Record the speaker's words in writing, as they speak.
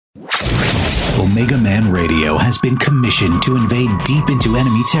Omegaman Radio has been commissioned to invade deep into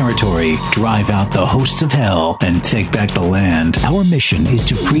enemy territory, drive out the hosts of hell, and take back the land. Our mission is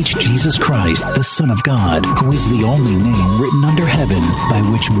to preach Jesus Christ, the Son of God, who is the only name written under heaven by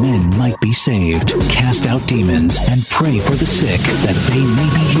which men might be saved, cast out demons, and pray for the sick that they may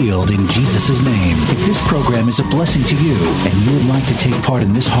be healed in Jesus' name. If this program is a blessing to you and you would like to take part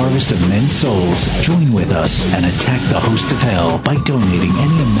in this harvest of men's souls, join with us and attack the hosts of hell by donating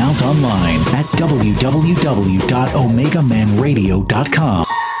any amount online at www.omegamanradio.com.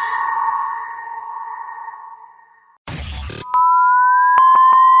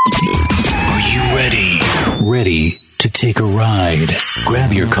 Are you ready? Ready to take a ride?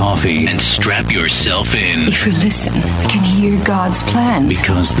 Grab your coffee and strap yourself in. If you listen, we can hear God's plan.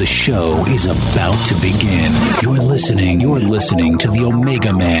 Because the show is about to begin. You're listening to the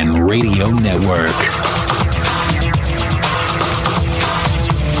Omegaman Radio Network.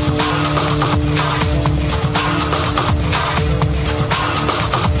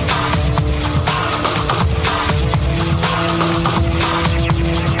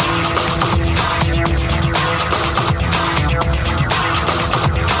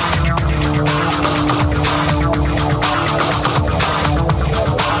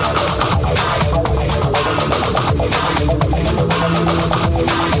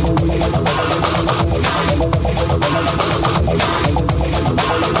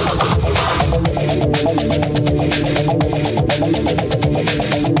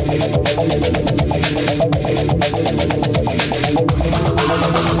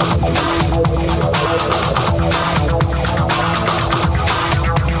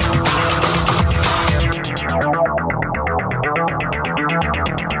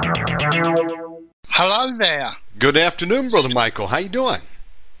 Good afternoon, Brother Michael. How you doing?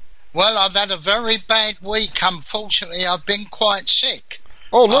 Well, I've had a very bad week. Unfortunately, I've been quite sick.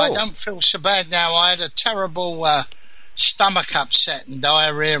 Oh, no. I don't feel so bad now. I had a terrible stomach upset and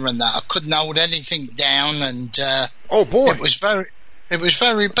diarrhea and that. I couldn't hold anything down, and oh boy, it was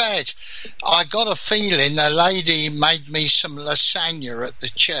very bad. I got a feeling a lady made me some lasagna at the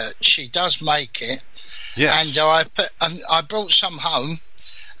church. She does make it. Yes. And I brought some home.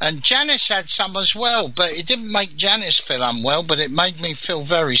 And Janice had some as well, but it didn't make Janice feel unwell, but it made me feel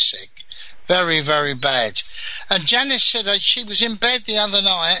very sick. Very, very bad. And Janice said that she was in bed the other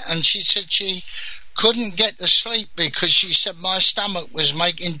night, and she said she couldn't get to sleep because she said my stomach was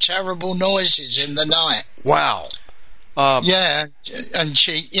making terrible noises in the night. Wow. Yeah, and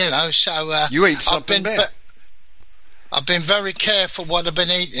she, so... you ate something bad. I've been very careful what I've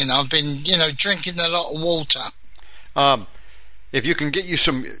been eating. I've been, drinking a lot of water. If you can get you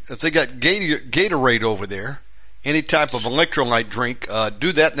some, if they got Gatorade over there, any type of electrolyte drink,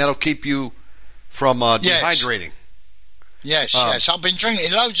 do that, and that'll keep you from dehydrating. Yes. I've been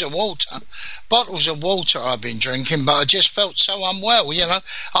drinking loads of water, bottles of water I've been drinking, but I just felt so unwell,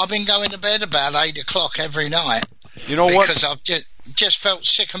 I've been going to bed about 8 o'clock every night. You know what? Because I've just felt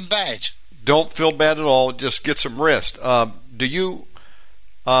sick and bad. Don't feel bad at all. Just get some rest. Would you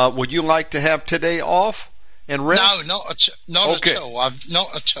like to have today off? And rest? No, not at all.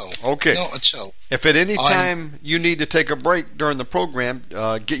 Not at all. Okay. Not at all. If at any time you need to take a break during the program,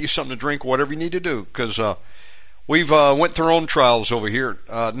 get you something to drink, whatever you need to do, because we've went through our own trials over here.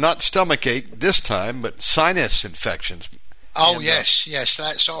 Not stomach ache this time, but sinus infections. Oh, and, yes,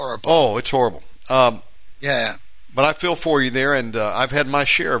 that's horrible. Oh, it's horrible. Yeah. But I feel for you there, and I've had my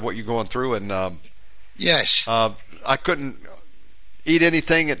share of what you're going through, and yes. I couldn't eat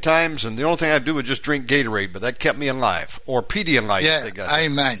anything at times, and the only thing I do was just drink Gatorade, but that kept me alive, or Pedialyte. Yeah, they got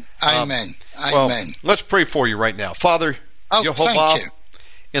amen. Well, let's pray for you right now. Father, Yehovah, thank you.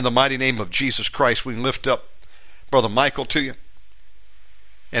 In the mighty name of Jesus Christ, we lift up Brother Michael to you,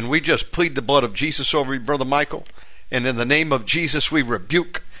 and we just plead the blood of Jesus over you, Brother Michael, and in the name of Jesus, we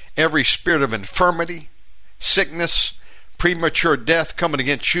rebuke every spirit of infirmity, sickness, premature death coming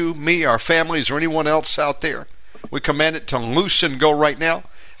against you, me, our families, or anyone else out there. We command it to loose and go right now.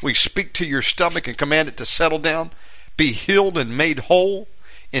 We speak to your stomach and command it to settle down, be healed and made whole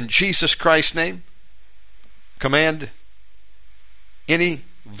in Jesus Christ's name. Command any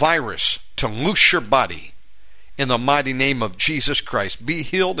virus to loose your body in the mighty name of Jesus Christ. Be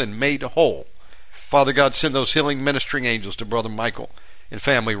healed and made whole. Father God, send those healing ministering angels to Brother Michael and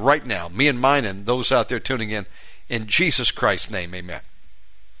family right now, me and mine and those out there tuning in Jesus Christ's name, amen.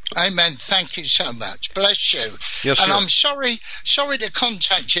 Amen. Thank you so much. Bless you. Yes, sir. And I'm sorry to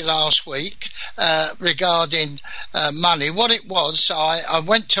contact you last week regarding money. What it was, I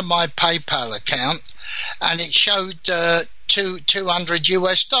went to my PayPal account and it showed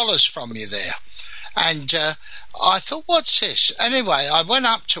 $200 from you there. And I thought, what's this? Anyway, I went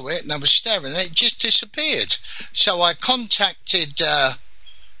up to it and I was staring and it just disappeared. So I contacted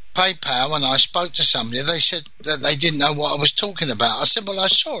PayPal and I spoke to somebody. They said that they didn't know what I was talking about. I said, well, I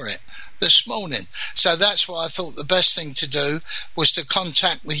saw it this morning. So that's why I thought the best thing to do was to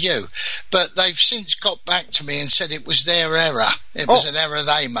contact with you. But they've since got back to me and said it was their error. It was an error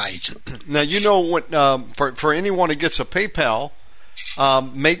they made. Now, you know, what, for anyone who gets a PayPal,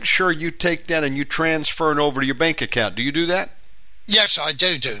 make sure you take that and you transfer it over to your bank account. Do you do that? Yes, I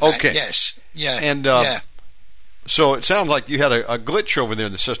do that. Okay. Yes. Yeah. And so it sounds like you had a glitch over there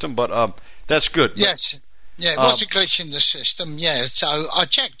in the system, but that's good. Yes. Yeah, it was a glitch in the system, yeah. So I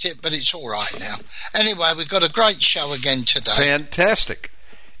checked it, but it's all right now. Anyway, we've got a great show again today. Fantastic.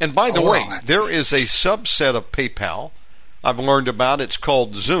 And by the way, there is a subset of PayPal I've learned about. It's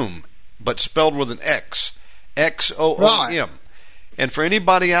called Zoom, but spelled with an X. XOOM. Right. And for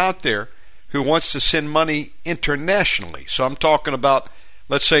anybody out there who wants to send money internationally, so I'm talking about,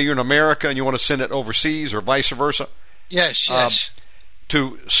 let's say you're in America and you want to send it overseas or vice versa. Yes.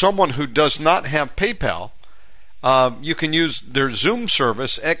 To someone who does not have PayPal, you can use their Zoom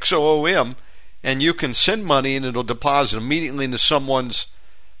service, XOOM, and you can send money and it'll deposit immediately into someone's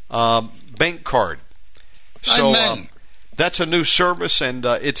bank card. So that's a new service, and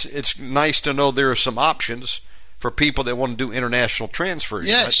it's nice to know there are some options for people that want to do international transfers.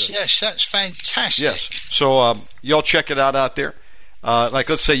 Yes, that's fantastic. Yes, so y'all check it out there. Like,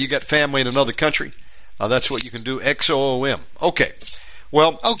 let's say you got family in another country. That's what you can do, XOOM. Okay.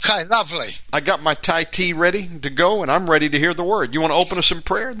 Well, okay, lovely. I got my Thai tea ready to go, and I'm ready to hear the word. You want to open us in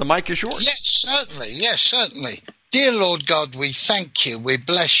prayer? The mic is yours. Yes, certainly. Dear Lord God, we thank you, we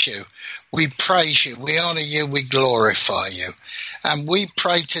bless you, we praise you, we honour you, we glorify you. And we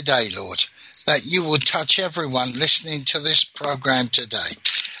pray today, Lord, that you will touch everyone listening to this program today.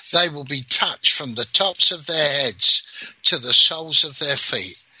 They will be touched from the tops of their heads to the soles of their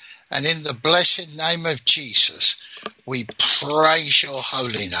feet. And in the blessed name of Jesus, we praise your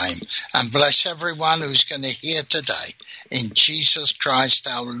holy name and bless everyone who's going to hear today. In Jesus Christ,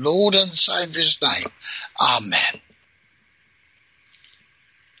 our Lord and Saviour's name. Amen.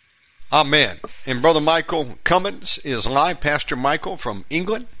 Amen. And Brother Michael Cummins is live, Pastor Michael from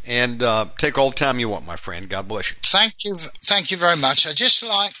England, and take all the time you want, my friend. God bless you. Thank you very much. I'd just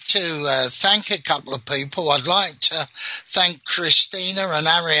like to thank a couple of people. I'd like to thank Christina and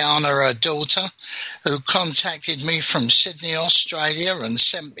Ariana, her daughter, who contacted me from Sydney, Australia, and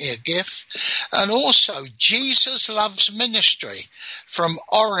sent me a gift. And also Jesus Loves Ministry from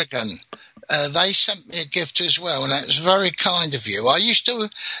Oregon. They sent me a gift as well, and that was very kind of you. I used to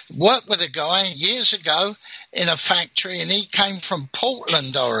work with a guy years ago in a factory, and he came from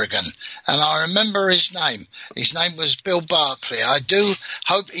Portland, Oregon, and I remember his name. His name was Bill Barkley. I do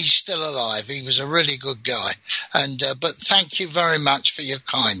hope he's still alive. He was a really good guy. But thank you very much for your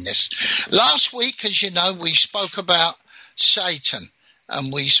kindness. Last week, as you know, we spoke about Satan.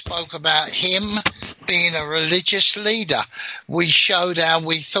 And we spoke about him being a religious leader. We showed how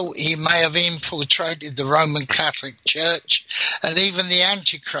we thought he may have infiltrated the Roman Catholic Church, and even the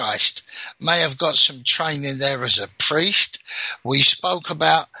Antichrist may have got some training there as a priest. We spoke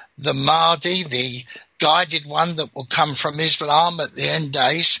about the Mahdi, the guided one that will come from Islam at the end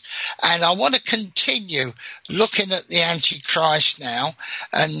days. And I want to continue looking at the Antichrist now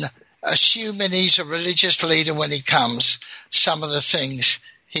and assuming he's a religious leader when he comes, some of the things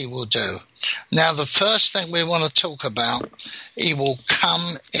he will do. Now, the first thing we want to talk about, he will come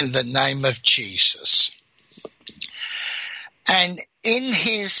in the name of Jesus. And in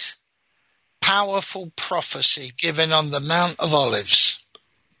his powerful prophecy given on the Mount of Olives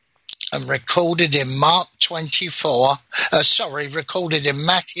and recorded in recorded in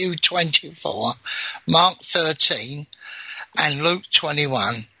Matthew 24, Mark 13, and Luke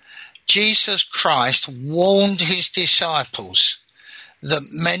 21, Jesus Christ warned his disciples that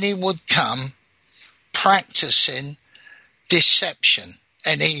many would come practicing deception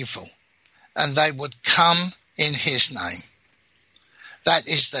and evil, and they would come in his name. That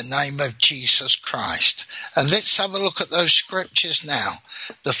is the name of Jesus Christ. And let's have a look at those scriptures now.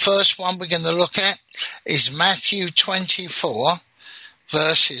 The first one we're going to look at is Matthew 24,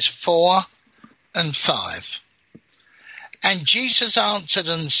 verses 4 and 5. And Jesus answered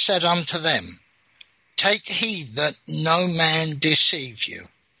and said unto them, Take heed that no man deceive you.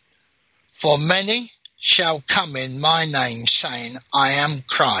 For many shall come in my name, saying, I am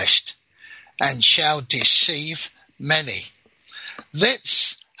Christ, and shall deceive many.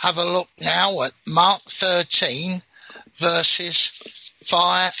 Let's have a look now at Mark 13, verses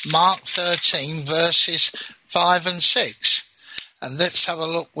 5 and 6. And let's have a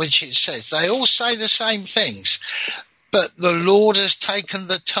look which it says. They all say the same things, but the Lord has taken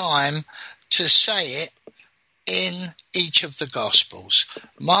the time to say it in each of the Gospels.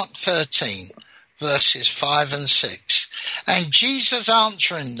 Mark 13, verses 5 and 6. And Jesus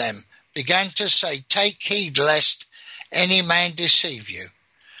answering them began to say, take heed lest any man deceive you.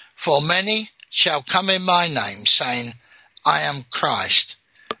 For many shall come in my name, saying, I am Christ,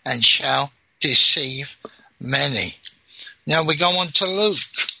 and shall deceive many. Now we go on to Luke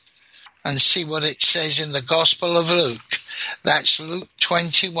and see what it says in the Gospel of Luke. That's Luke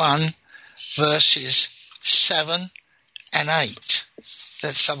 21, verses 7 and 8.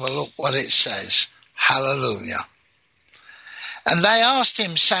 Let's have a look what it says. Hallelujah. And they asked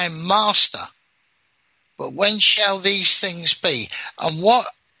him, saying, Master, but when shall these things be? And what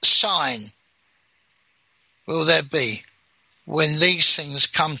sign will there be when these things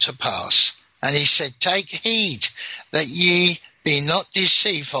come to pass? And he said, take heed that ye be not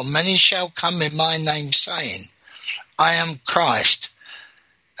deceived, for many shall come in my name, saying, I am Christ,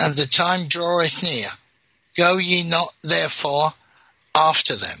 and the time draweth near. Go ye not therefore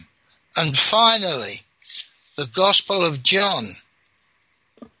after them. And finally, the Gospel of John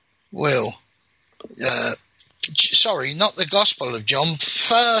will, not the Gospel of John,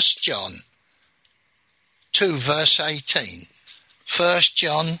 1 John 2, verse 18. 1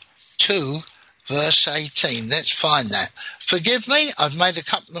 John 2, verse 18. Let's find that. Forgive me, I've made a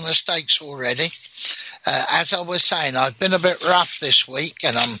couple of mistakes already. As I was saying, I've been a bit rough this week,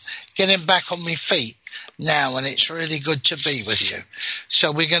 and I'm getting back on my feet now, and it's really good to be with you.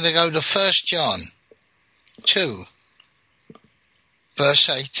 So we're going to go to 1 John 2, verse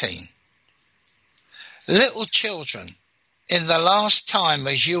 18. Little children, in the last time,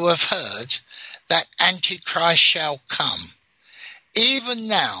 as you have heard, that Antichrist shall come. Even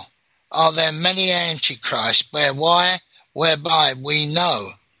now are there many Antichrists, whereby we know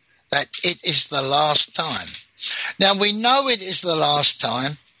that it is the last time. Now we know it is the last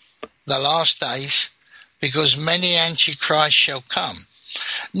time, the last days, because many Antichrists shall come.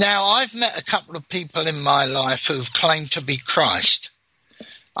 Now I've met a couple of people in my life who've claimed to be Christ.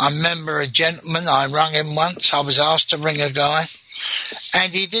 I remember a gentleman, I rang him once, I was asked to ring a guy,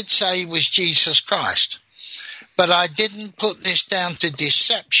 and he did say he was Jesus Christ. But I didn't put this down to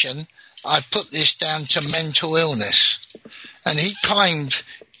deception, I put this down to mental illness. And he claimed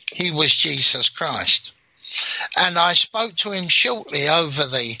he was Jesus Christ. And I spoke to him shortly over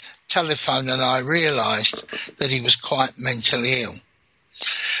the telephone, and I realised that he was quite mentally ill.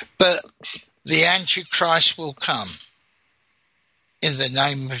 But the Antichrist will come in the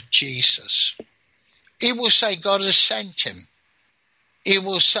name of Jesus. He will say God has sent him. He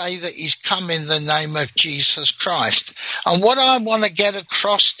will say that he's come in the name of Jesus Christ. And what I want to get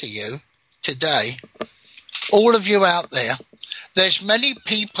across to you today, all of you out there, there's many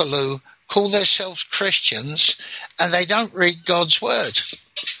people who call themselves Christians and they don't read God's word.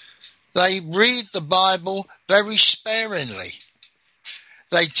 They read the Bible very sparingly.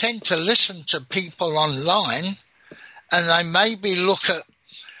 They tend to listen to people online, and they maybe look at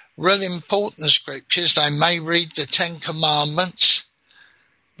real important scriptures. They may read the Ten Commandments.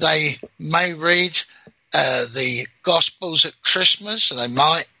 They may read the Gospels at Christmas. They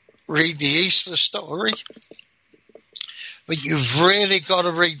might read the Easter story. But you've really got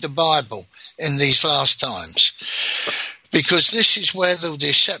to read the Bible in these last times, because this is where the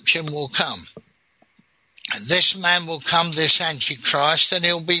deception will come. And this man will come, this Antichrist, and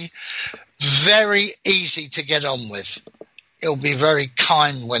he'll be very easy to get on with. He'll be very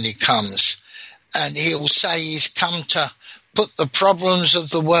kind when he comes, and he'll say he's come to put the problems of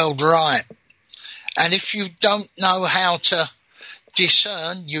the world right. And if you don't know how to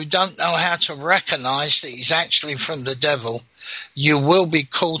discern, you don't know how to recognize that he's actually from the devil, you will be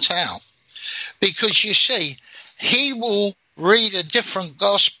caught out. Because you see, he will read a different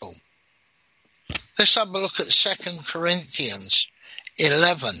gospel. Let's have a look at 2 Corinthians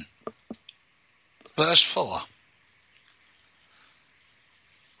 11, verse 4.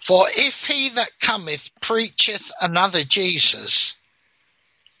 For if he that cometh preacheth another Jesus,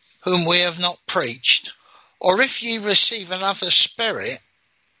 whom we have not preached, or if ye receive another spirit,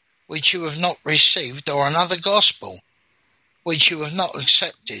 which you have not received, or another gospel, which you have not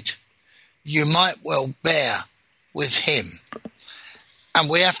accepted, you might well bear with him. And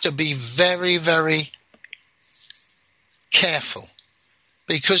we have to be very, very careful,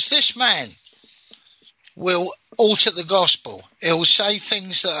 because this man will alter the gospel. He'll say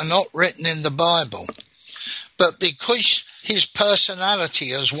things that are not written in the Bible. But because his personality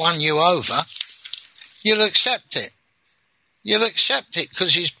has won you over, you'll accept it. You'll accept it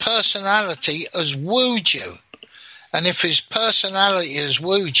because his personality has wooed you. And if his personality has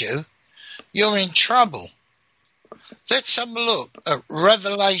wooed you, you're in trouble. Let's have a look at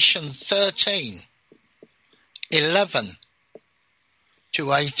Revelation 13, 11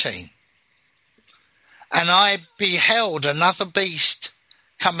 to 18. And I beheld another beast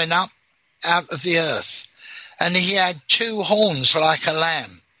coming up out of the earth, and he had 2 horns like a lamb,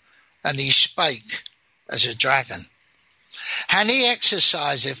 and he spake as a dragon. And he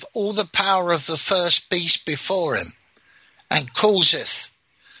exerciseth all the power of the first beast before him, and causeth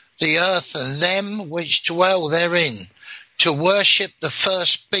the earth and them which dwell therein to worship the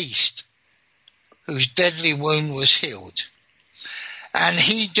first beast, whose deadly wound was healed. And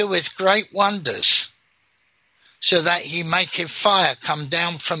he doeth great wonders, so that he maketh fire come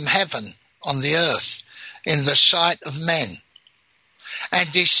down from heaven on the earth in the sight of men,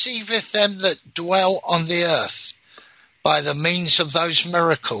 and deceiveth them that dwell on the earth by the means of those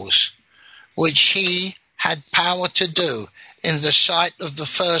miracles which he had power to do in the sight of the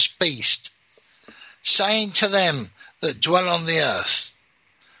first beast, saying to them that dwell on the earth,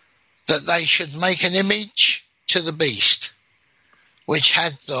 that they should make an image to the beast, which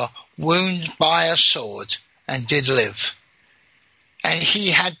had the wound by a sword, and did live. And he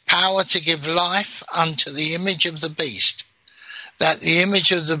had power to give life unto the image of the beast, that the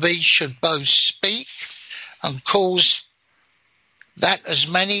image of the beast should both speak and cause that as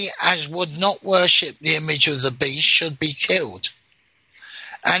many as would not worship the image of the beast should be killed.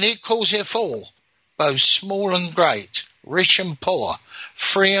 And he causeth all, both small and great, rich and poor,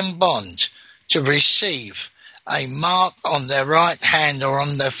 free and bond, to receive a mark on their right hand or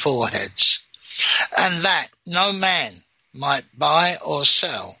on their foreheads, and that no man might buy or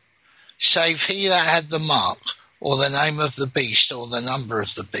sell, save he that had the mark, or the name of the beast, or the number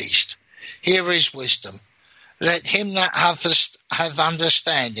of the beast. Here is wisdom. Let him that hath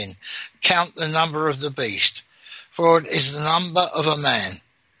understanding count the number of the beast, for it is the number of a man,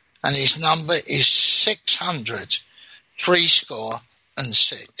 and his number is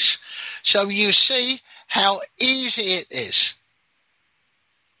 666. So you see how easy it is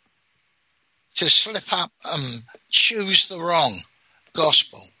to slip up and choose the wrong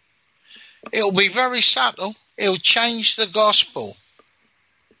gospel. It'll be very subtle. It'll change the gospel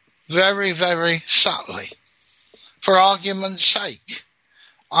very, very subtly. For argument's sake,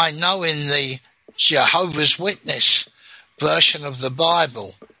 I know in the Jehovah's Witness version of the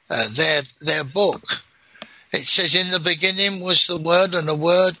Bible, their book, it says, in the beginning was the Word, and the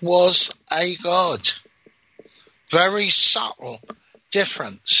Word was a God. Very subtle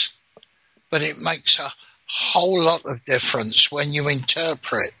difference, but it makes a whole lot of difference when you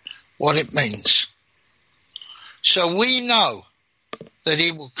interpret what it means. So we know that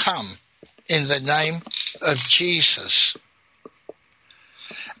he will come in the name of Jesus.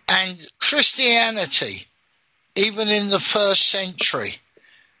 And Christianity, even in the first century,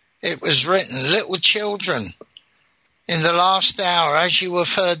 it was written, little children, in the last hour, as you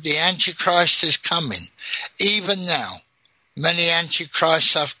have heard, the Antichrist is coming. Even now, many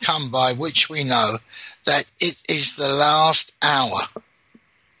Antichrists have come, by which we know that it is the last hour.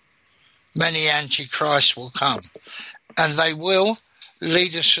 Many Antichrists will come, and they will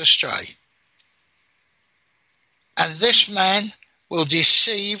lead us astray. And this man will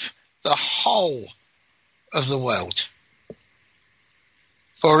deceive the whole of the world.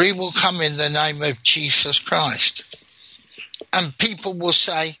 For he will come in the name of Jesus Christ. And people will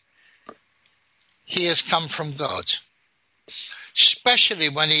say, he has come from God. Especially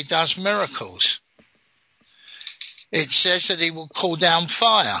when he does miracles. It says that he will call down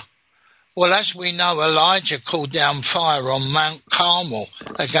fire. Well, as we know, Elijah called down fire on Mount Carmel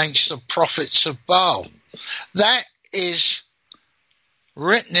against the prophets of Baal. That is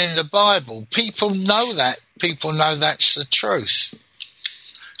written in the Bible. People know that. People know that's the truth.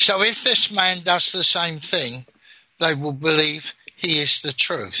 So if this man does the same thing, they will believe he is the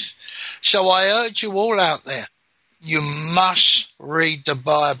truth. So I urge you all out there, you must read the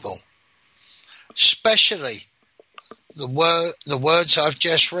Bible, especially the words I've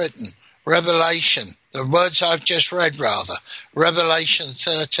just written. Revelation, the words I've just read rather, Revelation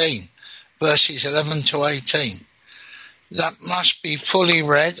 13, verses 11 to 18. That must be fully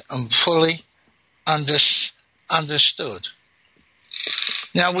read and fully understood.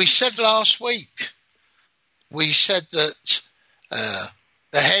 Now, we said last week, we said that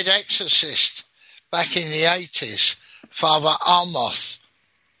the head exorcist back in the 80s, Father Armoth,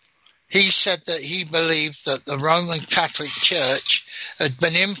 he said that he believed that the Roman Catholic Church had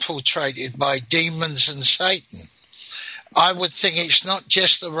been infiltrated by demons and Satan. I would think it's not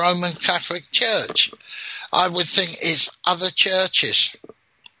just the Roman Catholic Church. I would think it's other churches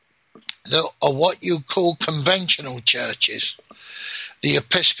that are what you call conventional churches. The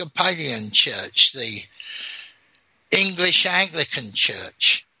Episcopalian Church, the English Anglican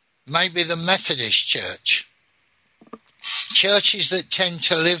Church, maybe the Methodist Church. Churches that tend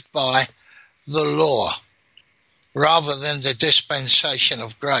to live by the law rather than the dispensation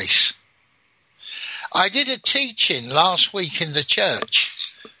of grace. I did a teaching last week in the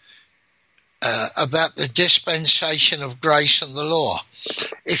church about the dispensation of grace and the law.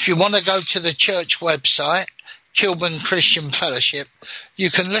 If you want to go to the church website, Kilburn Christian Fellowship, you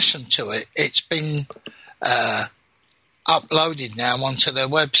can listen to it. It's been uploaded now onto their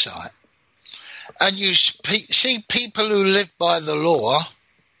website. And you see people who live by the law,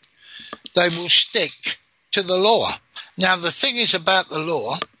 they will stick to the law. Now, the thing is about the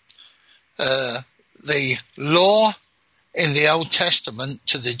law in the Old Testament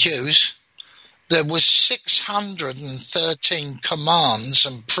to the Jews, there was 613 commands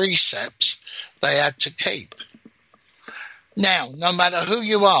and precepts they had to keep. Now, no matter who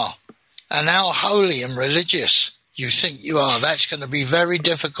you are and how holy and religious you think you are, that's going to be very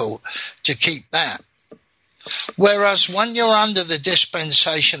difficult to keep that. Whereas when you're under the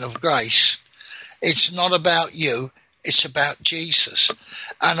dispensation of grace, it's not about you, it's about Jesus.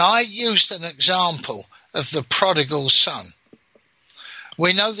 And I used an example of the prodigal son.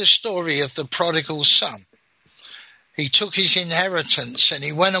 We know the story of the prodigal son. He took his inheritance and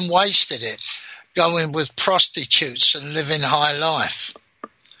he went and wasted it, going with prostitutes and living high life.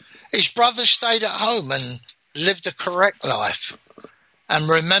 His brother stayed at home and lived a correct life. And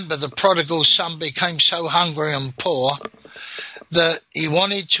remember, the prodigal son became so hungry and poor that he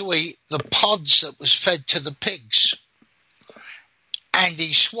wanted to eat the pods that was fed to the pigs. And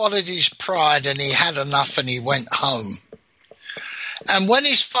he swallowed his pride and he had enough and he went home. And when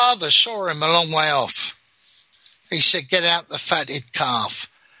his father saw him a long way off, he said, "Get out the fatted calf.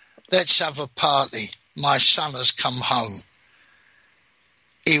 Let's have a party. My son has come home.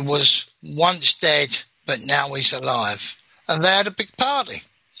 He was once dead, but now he's alive." And they had a big party.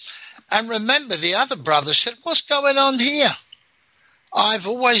 And remember, the other brother said, "What's going on here? I've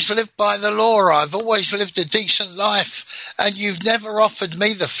always lived by the law. I've always lived a decent life. And you've never offered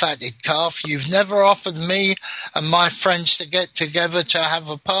me the fatted calf. You've never offered me and my friends to get together to have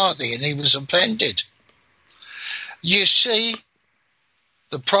a party." And he was offended. You see,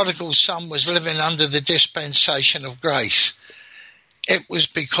 the prodigal son was living under the dispensation of grace. It was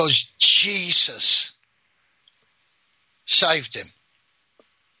because Jesus saved him.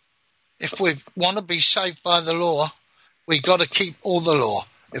 If we want to be saved by the law, we've got to keep all the law.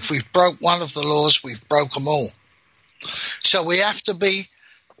 If we've broke one of the laws, we've broke them all. So we have to be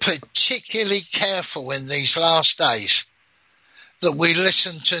particularly careful in these last days that we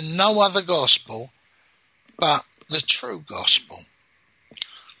listen to no other gospel but the true gospel.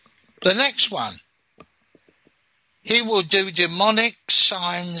 The next one. He will do demonic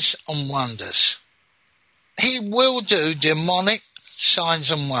signs and wonders. He will do demonic signs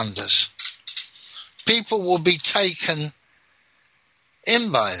and wonders. People will be taken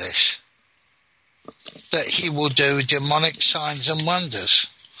in by this, that he will do demonic signs and wonders.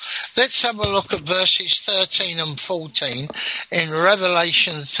 Let's have a look at verses 13 and 14 in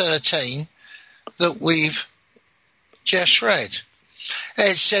Revelation 13 that we've just read.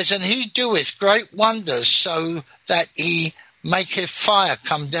 It says, "And he doeth great wonders, so that he maketh fire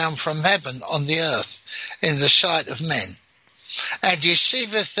come down from heaven on the earth in the sight of men, and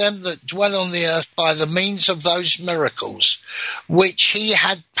deceiveth them that dwell on the earth by the means of those miracles, which he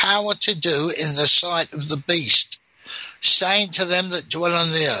had power to do in the sight of the beast, saying to them that dwell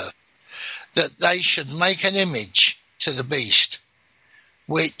on the earth, that they should make an image to the beast,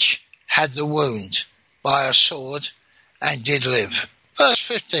 which had the wound by a sword, and did live." Verse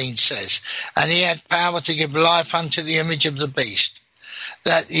 15 says, "And he had power to give life unto the image of the beast,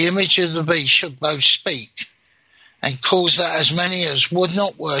 that the image of the beast should both speak, and cause that as many as would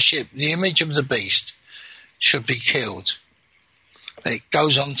not worship the image of the beast should be killed." It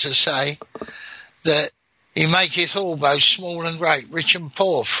goes on to say that he maketh all, both small and great, rich and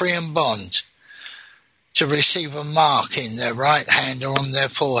poor, free and bond, to receive a mark in their right hand or on their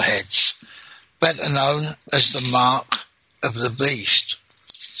foreheads, better known as the mark of the beast.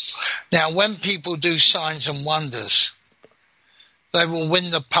 Now, when people do signs and wonders, they will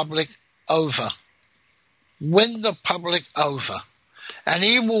win the public over. Win the public over. And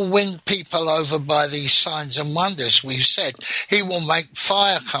he will win people over by these signs and wonders. We've said he will make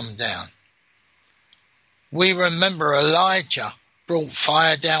fire come down. We remember Elijah brought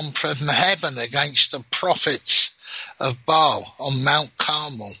fire down from heaven against the prophets of Baal on Mount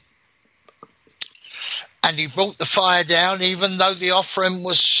Carmel. And he brought the fire down, even though the offering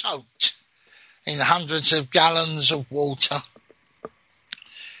was soaked in hundreds of gallons of water.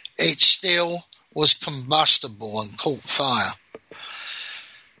 It still was combustible and caught fire.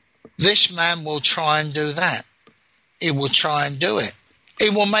 This man will try and do that. He will try and do it. He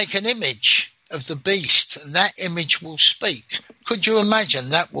will make an image of the beast, and that image will speak. Could you imagine?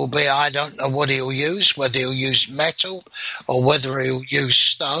 That will be, I don't know what he'll use, whether he'll use metal or whether he'll use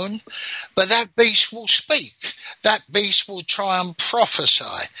stone, but that beast will speak. That beast will try and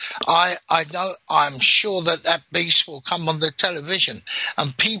prophesy. I'm sure that beast will come on the television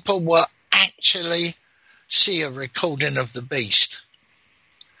and people will actually see a recording of the beast.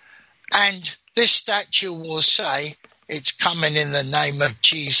 And this statue will say, it's coming in the name of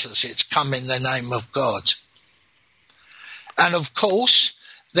Jesus. It's come in the name of God. And of course,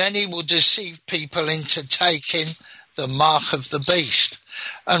 then he will deceive people into taking the mark of the beast.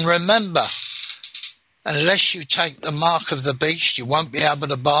 And remember, unless you take the mark of the beast, you won't be able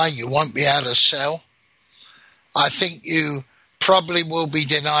to buy, you won't be able to sell. I think you probably will be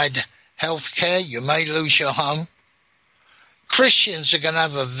denied health care. You may lose your home. Christians are going to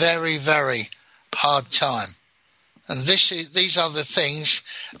have a very, very hard time. And these are the things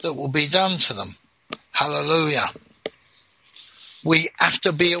that will be done to them. Hallelujah. We have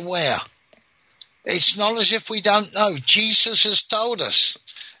to be aware. It's not as if we don't know. Jesus has told us.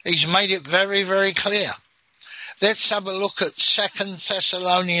 He's made it very, very clear. Let's have a look at 2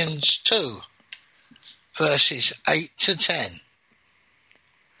 Thessalonians 2, verses 8 to 10.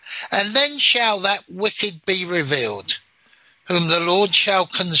 And then shall that wicked be revealed, whom the Lord shall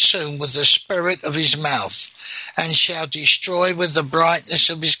consume with the spirit of his mouth, and shall destroy with the brightness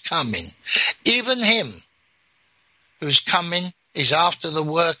of his coming, even him whose coming is after the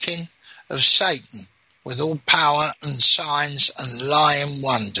working of Satan, with all power and signs and lying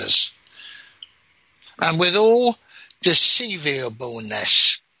wonders, and with all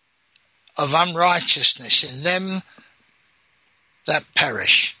deceivableness of unrighteousness in them that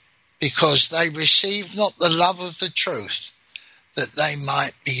perish, because they receive not the love of the truth, that they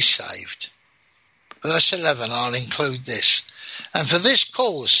might be saved. Verse 11, I'll include this. And for this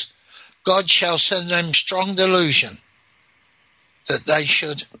cause God shall send them strong delusion, that they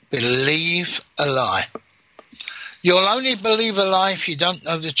should believe a lie. You'll only believe a lie if you don't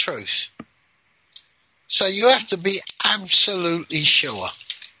know the truth. So you have to be absolutely sure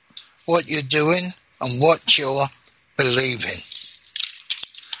what you're doing and what you're believing.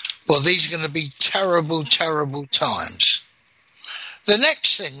 Well, these are going to be terrible, terrible times. The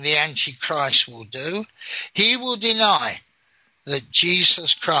next thing the Antichrist will do, he will deny that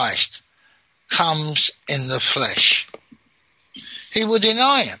Jesus Christ comes in the flesh. He will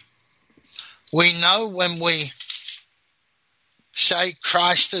deny him. We know when we say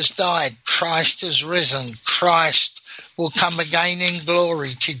Christ has died, Christ has risen, Christ will come again in glory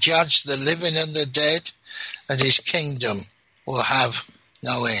to judge the living and the dead, and his kingdom will have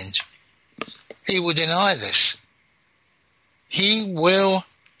no end. He will deny this. He will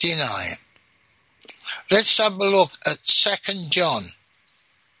deny it. Let's have a look at 2 John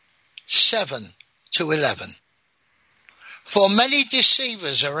 7 to 11. For many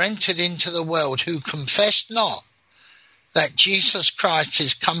deceivers are entered into the world who confess not that Jesus Christ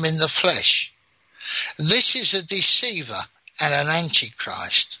is come in the flesh. This is a deceiver and an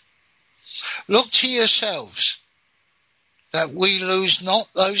antichrist. Look to yourselves that we lose not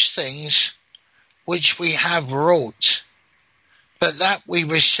those things which we have wrought, but that we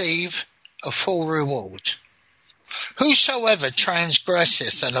receive a full reward. Whosoever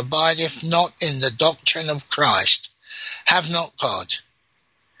transgresseth and abideth not in the doctrine of Christ, have not God.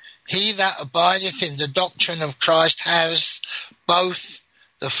 He that abideth in the doctrine of Christ has both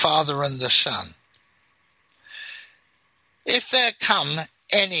the Father and the Son. If there come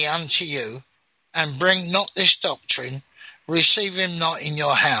any unto you, and bring not this doctrine, receive him not in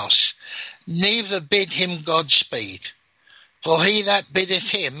your house, neither bid him Godspeed. For he that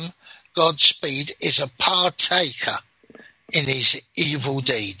biddeth him Godspeed is a partaker in his evil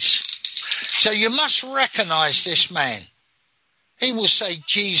deeds. So you must recognize this man. He will say,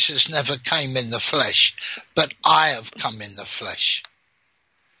 Jesus never came in the flesh, but I have come in the flesh.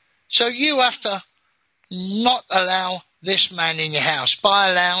 So you have to not allow this man in your house. By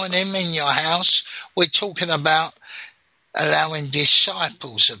allowing him in your house, we're talking about allowing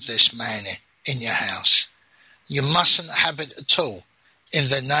disciples of this man in your house. You mustn't have it at all. In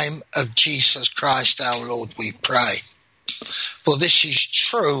the name of Jesus Christ our Lord we pray. For this is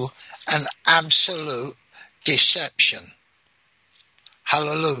true and absolute deception.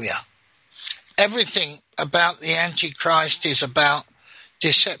 Hallelujah. Everything about the Antichrist is about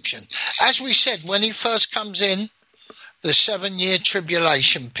deception. As we said, when he first comes in, the 7-year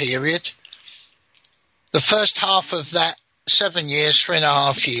tribulation period, the first half of that 7 years,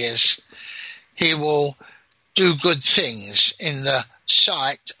 3.5 years, he will do good things in the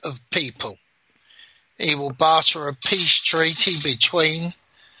sight of people. He will barter a peace treaty between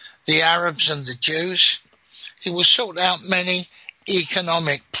the Arabs and the Jews. He will sort out many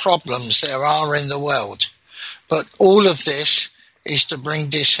economic problems there are in the world. But all of this is to bring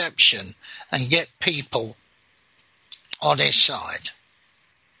deception and get people on his side.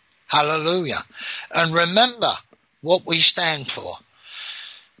 Hallelujah. And remember what we stand for.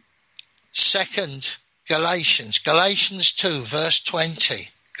 Galatians 2 verse 20.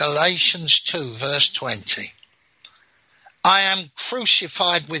 Galatians 2 verse 20. I am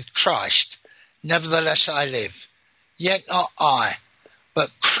crucified with Christ, nevertheless I live. Yet not I,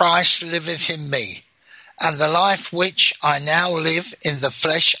 but Christ liveth in me. And the life which I now live in the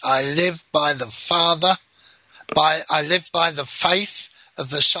flesh, I live by the faith of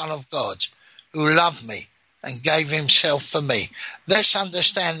the Son of God, who loved me and gave himself for me. Let's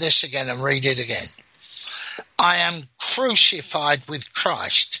understand this again and read it again. I am crucified with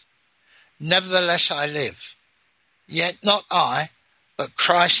Christ. Nevertheless I live. Yet not I, but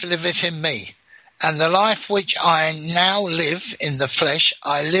Christ liveth in me. And the life which I now live in the flesh,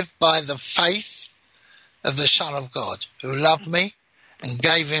 I live by the faith of the Son of God, who loved me and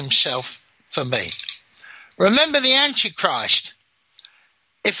gave himself for me. Remember the Antichrist.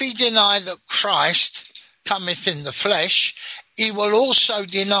 If he deny that Christ cometh in the flesh, he will also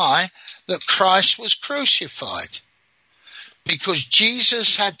deny that Christ was crucified. Because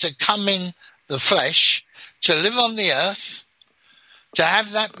Jesus had to come in the flesh to live on the earth, to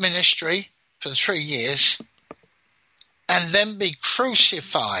have that ministry for 3 years, and then be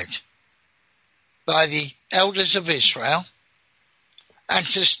crucified by the elders of Israel, and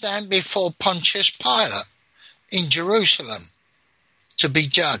to stand before Pontius Pilate in Jerusalem to be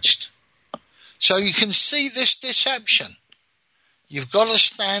judged. So you can see this deception. You've got to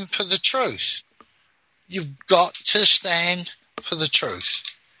stand for the truth. You've got to stand for the truth.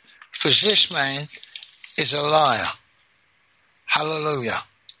 Because this man is a liar. Hallelujah.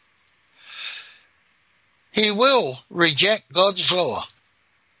 He will reject God's law.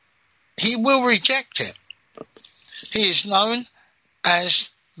 He will reject it. He is known as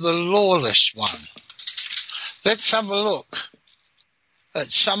the lawless one. Let's have a look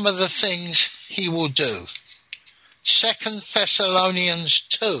at some of the things he will do. 2 Thessalonians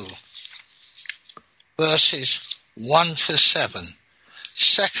 2, verses 1 to 7.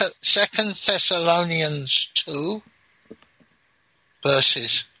 2 Thessalonians 2,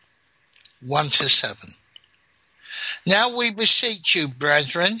 verses 1 to 7. Now we beseech you,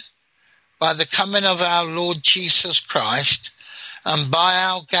 brethren, by the coming of our Lord Jesus Christ, and by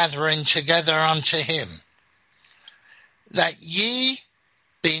our gathering together unto him, that ye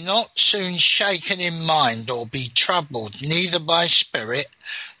be not soon shaken in mind, or be troubled, neither by spirit,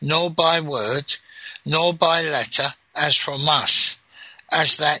 nor by word, nor by letter, as from us,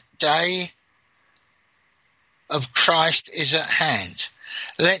 as that day of Christ is at hand.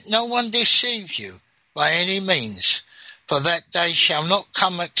 Let no one deceive you by any means, for that day shall not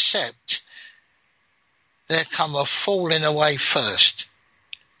come except there come a falling away first,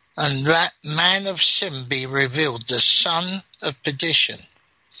 and that man of sin be revealed, the son of perdition,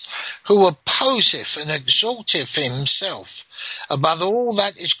 who opposeth and exalteth himself above all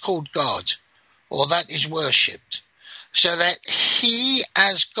that is called God, or that is worshipped, so that he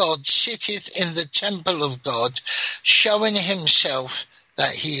as God sitteth in the temple of God, showing himself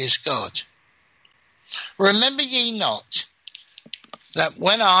that he is God. Remember ye not that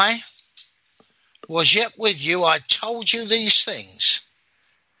when I was yet with you, I told you these things,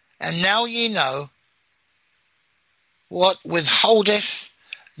 and now ye know what withholdeth,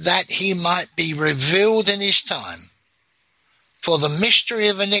 that he might be revealed in his time. For the mystery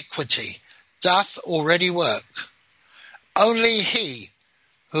of iniquity doth already work. Only he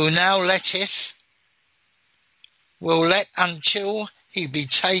who now letteth will let until he be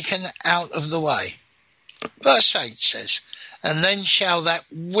taken out of the way. Verse 8 says, and then shall that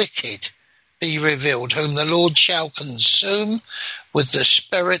wicked be revealed, whom the Lord shall consume with the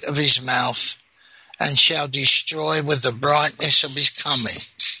spirit of his mouth, and shall destroy with the brightness of his coming.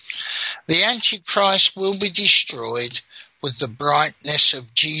 The Antichrist will be destroyed with the brightness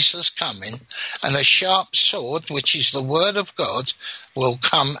of Jesus coming, and a sharp sword, which is the word of God, will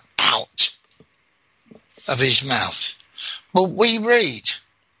come out of his mouth. But we read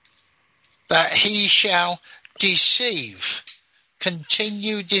that he shall deceive,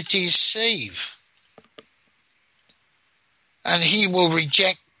 continue to deceive. and he will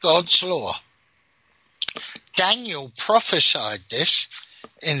reject God's law. Daniel prophesied this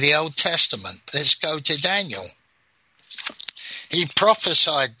in the Old Testament. Let's go to Daniel. He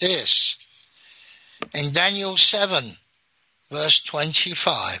prophesied this in Daniel 7, verse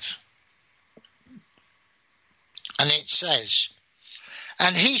 25. And it says,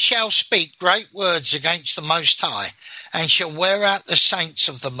 "And he shall speak great words against the Most High, and shall wear out the saints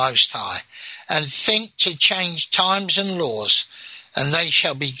of the Most High, and think to change times and laws, and they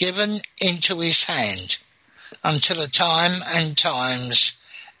shall be given into his hand until the time and times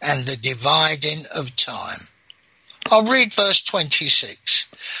and the dividing of time." I'll read verse 26.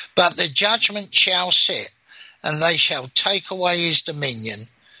 "But the judgment shall sit, and they shall take away his dominion,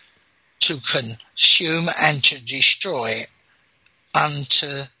 to consume and to destroy it unto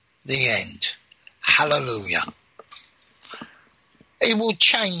the end." Hallelujah. He will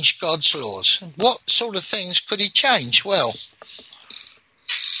change God's laws. What sort of things could he change? Well,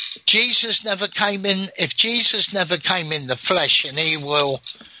 Jesus never came in. If Jesus never came in the flesh, and he will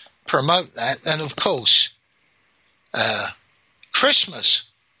promote that, then of course, Christmas,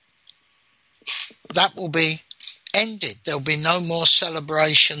 that will be ended. There'll be no more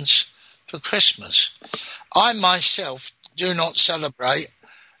celebrations for Christmas. I myself do not celebrate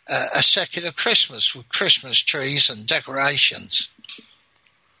a secular Christmas with Christmas trees and decorations,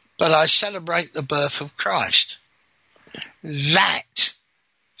 but I celebrate the birth of Christ. That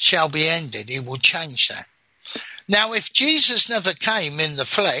shall be ended. He will change that. Now, if Jesus never came in the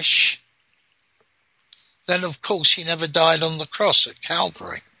flesh, then of course he never died on the cross at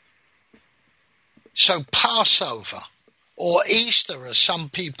Calvary. So Passover, or Easter as some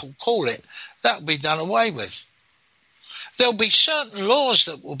people call it, that will be done away with. There'll be certain laws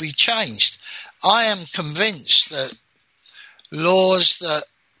that will be changed. I am convinced that laws that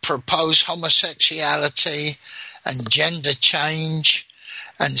propose homosexuality and gender change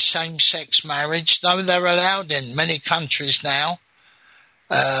and same-sex marriage, though they're allowed in many countries now,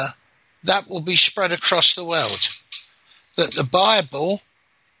 that will be spread across the world. That the Bible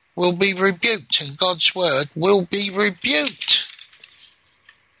will be rebuked and God's word will be rebuked.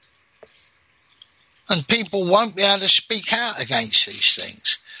 And people won't be able to speak out against these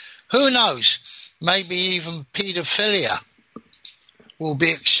things. Who knows? Maybe even paedophilia will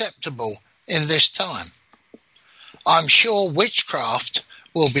be acceptable in this time. I'm sure witchcraft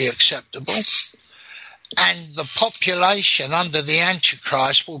will be acceptable. And the population under the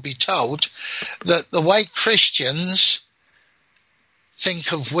Antichrist will be told that the way Christians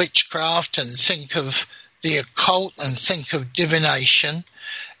think of witchcraft and think of the occult and think of divination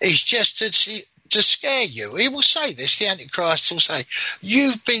is just to scare you. He will say this, the Antichrist will say,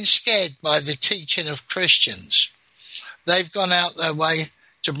 you've been scared by the teaching of Christians. They've gone out their way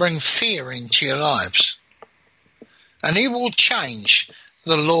to bring fear into your lives. And he will change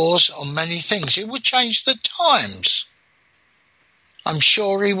the laws on many things. He will change the times. I'm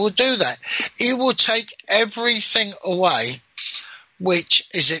sure he will do that. He will take everything away which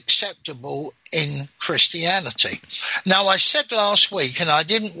is acceptable in Christianity. Now, I said last week, and I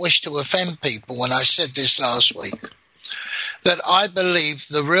didn't wish to offend people when I said this last week, that I believe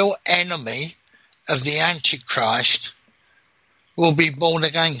the real enemy of the Antichrist will be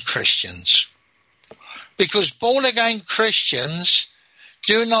born-again Christians. Because born-again Christians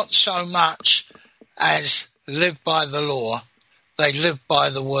do not so much as live by the law, they live by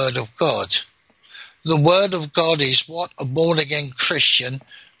the word of God. The word of God is what a born-again Christian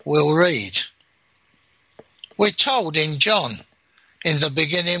will read. We're told in John, in the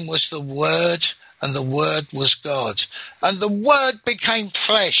beginning was the Word, and the Word was God. And the Word became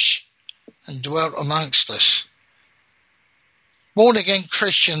flesh and dwelt amongst us. Born-again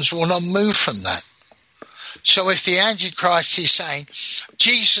Christians will not move from that. So if the Antichrist is saying,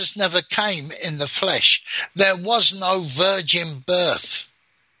 Jesus never came in the flesh, there was no virgin birth,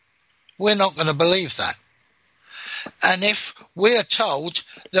 we're not going to believe that. And if we're told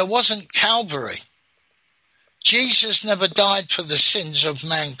there wasn't Calvary, Jesus never died for the sins of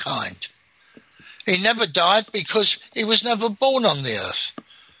mankind. He never died because he was never born on the earth.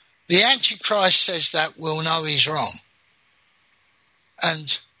 The Antichrist says that, we'll know he's wrong.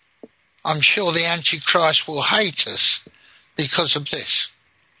 And I'm sure the Antichrist will hate us because of this.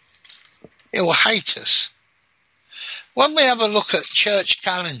 He will hate us. When we have a look at church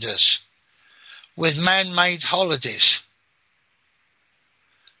calendars with man-made holidays,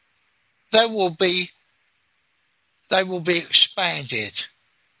 they will be expanded.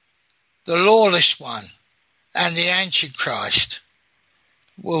 The lawless one and the Antichrist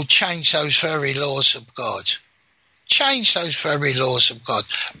will change those very laws of God. Change those very laws of God.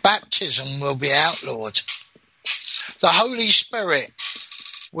 Baptism will be outlawed. The Holy Spirit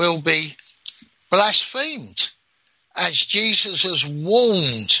will be blasphemed, as Jesus has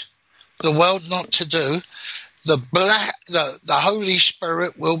warned the world not to do. The Holy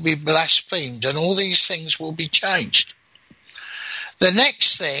Spirit will be blasphemed, and all these things will be changed. The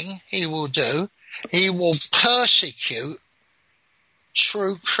next thing he will do, he will persecute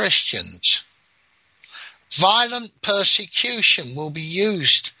true Christians. Violent persecution will be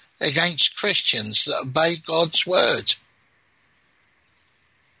used against Christians that obey God's word.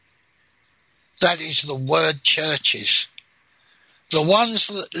 That is the word churches. The ones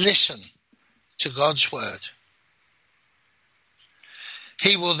that listen to God's word.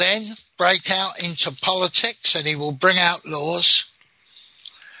 He will then break out into politics, and he will bring out laws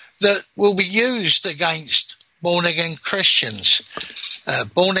that will be used against born-again Christians.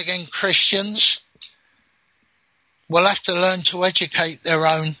 Born-again Christians will have to learn to educate their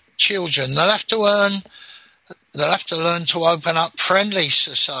own children. They'll have to learn to open up friendly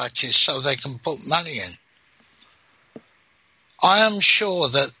societies so they can put money in. I am sure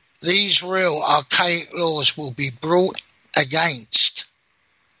that these real archaic laws will be brought against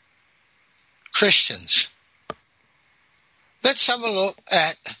Christians. Let's have a look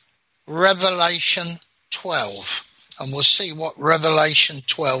at Revelation 12, and we'll see what Revelation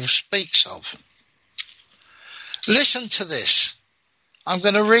 12 speaks of. Listen to this. I'm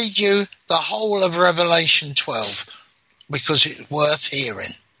going to read you the whole of Revelation 12 because it's worth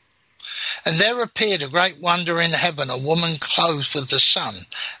hearing. And there appeared a great wonder in heaven, a woman clothed with the sun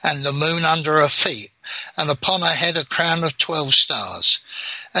and the moon under her feet, and upon her head a crown of 12 stars.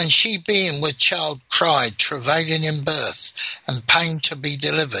 And she, being with child, cried, travailing in birth, and pain to be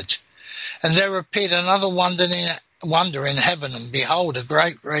delivered. And there appeared another wonder in heaven, and behold, a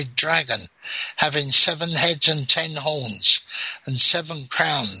great red dragon, having 7 heads and 10 horns, and 7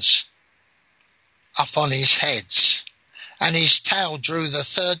 crowns upon his heads. And his tail drew the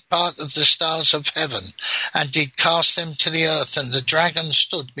third part of the stars of heaven, and did cast them to the earth. And the dragon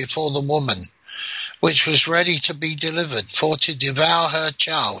stood before the woman, which was ready to be delivered, for to devour her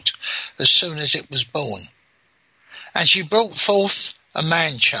child as soon as it was born. And she brought forth a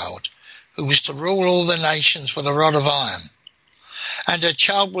man-child, who was to rule all the nations with a rod of iron. And her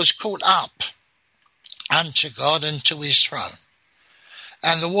child was caught up unto God and to his throne.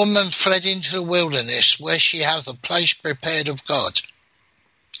 And the woman fled into the wilderness, where she hath a place prepared of God,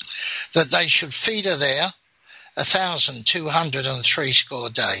 that they should feed her there 1,260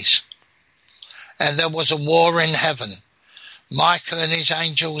 days. And there was a war in heaven. Michael and his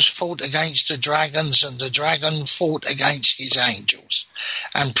angels fought against the dragons, and the dragon fought against his angels,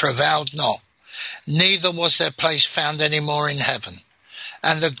 and prevailed not. Neither was their place found any more in heaven.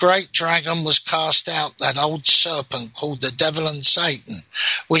 And the great dragon was cast out, that old serpent called the devil and Satan,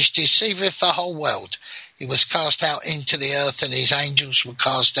 which deceiveth the whole world. He was cast out into the earth, and his angels were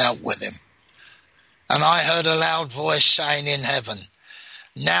cast out with him. And I heard a loud voice saying in heaven,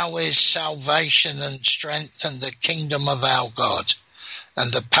 Now is salvation and strength and the kingdom of our God, and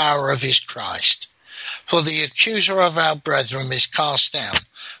the power of his Christ. For the accuser of our brethren is cast down,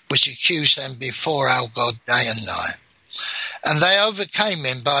 which accused them before our God day and night. And they overcame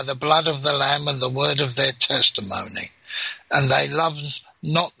him by the blood of the Lamb and the word of their testimony, and they loved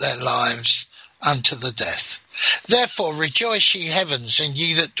not their lives unto the death. Therefore rejoice, ye heavens, and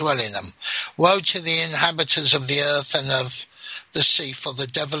ye that dwell in them. Woe to the inhabitants of the earth and of the sea, for the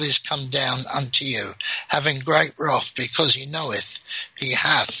devil is come down unto you, having great wrath, because he knoweth he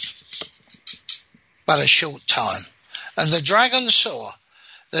hath but a short time. And the dragon saw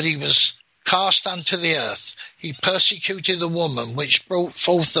that he was cast unto the earth. He persecuted the woman which brought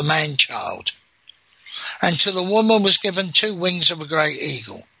forth the man-child. And to the woman was given 2 wings of a great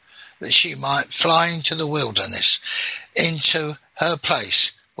eagle, that she might fly into the wilderness, into her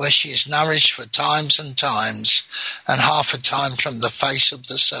place, where she is nourished for times and times, and half a time from the face of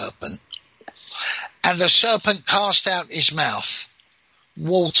the serpent. And the serpent cast out his mouth,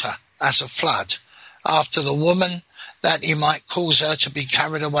 water as a flood, after the woman, that he might cause her to be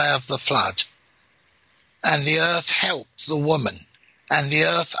carried away of the flood. And the earth helped the woman, and the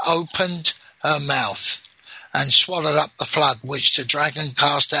earth opened her mouth, and swallowed up the flood which the dragon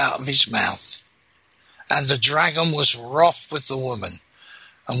cast out of his mouth. And the dragon was wroth with the woman,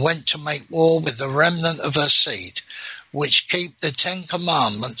 and went to make war with the remnant of her seed, which keep the 10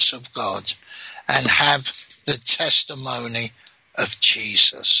 commandments of God, and have the testimony of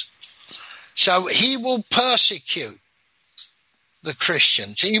Jesus. So he will persecute the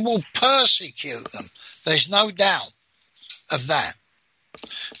Christians. He will persecute them. There's no doubt of that.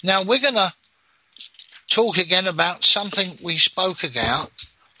 Now we're going to talk again about something we spoke about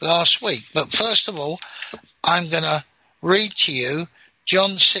last week. But first of all, I'm going to read to you John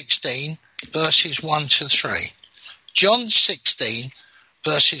 16, verses 1 to 3. John 16,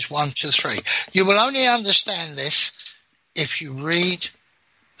 verses 1 to 3. You will only understand this if you read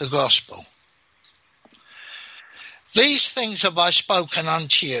the Gospel. These things have I spoken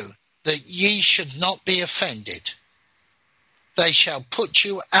unto you, that ye should not be offended. They shall put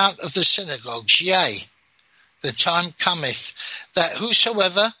you out of the synagogues. Yea, the time cometh, that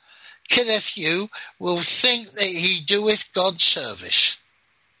whosoever killeth you will think that he doeth God service.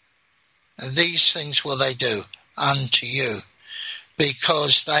 And these things will they do unto you,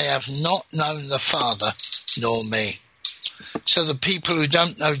 because they have not known the Father nor me. So the people who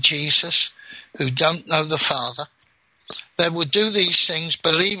don't know Jesus, who don't know the Father, they will do these things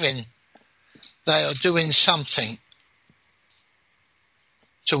believing they are doing something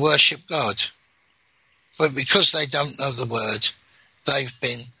to worship God. But because they don't know the word, they've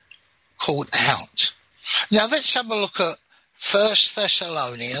been caught out. Now let's have a look at 1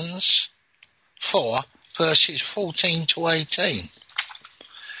 Thessalonians 4, verses 14 to 18.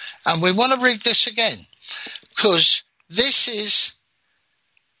 And we want to read this again, because this is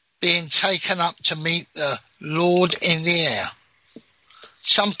being taken up to meet the Lord in the air.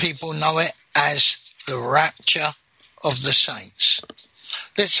 Some people know it as the rapture of the saints.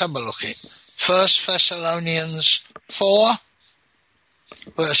 Let's have a look at 1 Thessalonians 4,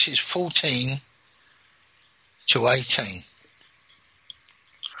 verses 14 to 18.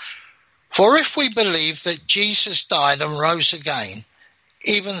 For if we believe that Jesus died and rose again,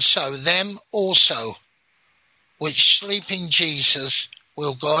 even so them also which sleep in Jesus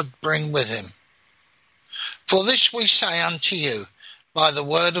will God bring with him. For this we say unto you by the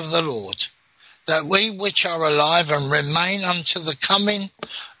word of the Lord, that we which are alive and remain unto the coming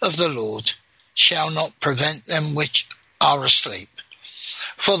of the Lord shall not prevent them which are asleep.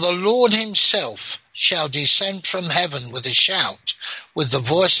 For the Lord himself shall descend from heaven with a shout, with the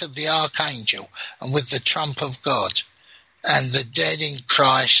voice of the archangel, and with the trump of God, and the dead in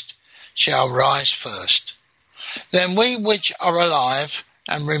Christ shall rise first. Then we which are alive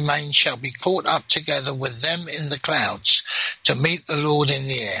and remain shall be caught up together with them in the clouds to meet the Lord in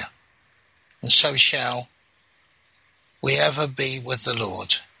the air. And so shall we ever be with the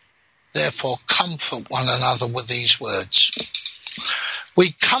Lord. Therefore comfort one another with these words.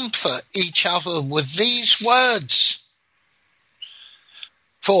 We comfort each other with these words.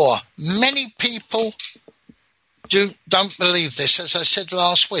 For many people don't believe this. As I said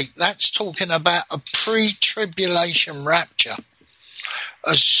last week, that's talking about a pre-tribulation rapture.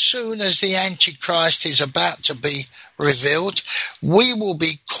 As soon as the Antichrist is about to be revealed, we will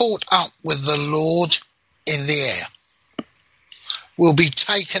be caught up with the Lord in the air. We'll be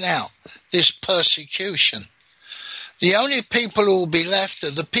taken out. This persecution. The only people who will be left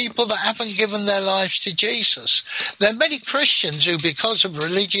are the people that haven't given their lives to Jesus. There are many Christians who, because of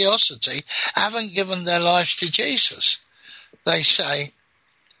religiosity, haven't given their lives to Jesus. They say,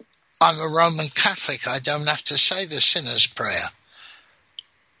 I'm a Roman Catholic, I don't have to say the sinner's prayer.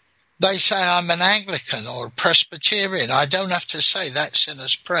 They say I'm an Anglican or a Presbyterian. I don't have to say that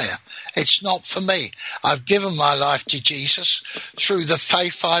sinner's prayer. It's not for me. I've given my life to Jesus through the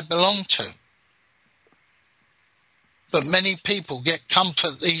faith I belong to. But many people get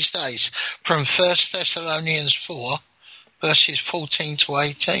comfort these days from 1 Thessalonians 4, verses 14 to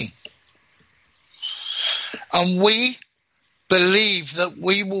 18. And we believe that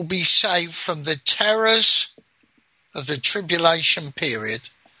we will be saved from the terrors of the tribulation period,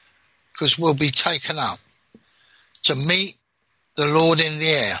 because we'll be taken up to meet the Lord in the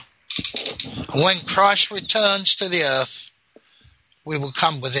air. And when Christ returns to the earth, we will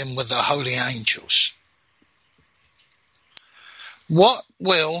come with him with the holy angels. What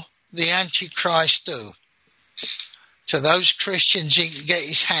will the Antichrist do to those Christians he can get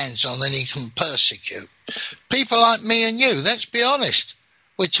his hands on and he can persecute? People like me and you, let's be honest.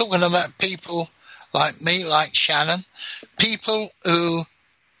 We're talking about people like me, like Shannon, people who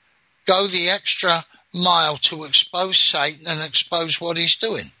go the extra mile to expose Satan and expose what he's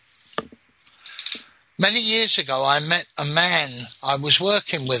doing. Many years ago, I met a man, I was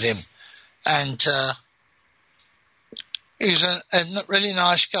working with him, and he was a really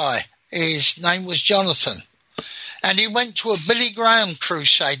nice guy. His name was Jonathan. And he went to a Billy Graham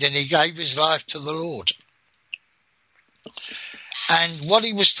crusade and he gave his life to the Lord. And what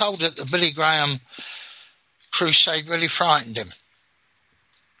he was told at the Billy Graham crusade really frightened him.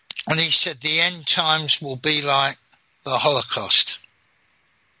 And he said the end times will be like the Holocaust.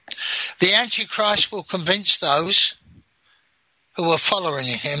 The Antichrist will convince those who are following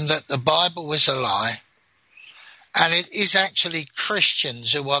him that the Bible is a lie And it is actually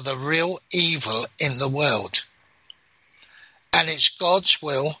Christians who are the real evil in the world. And it's God's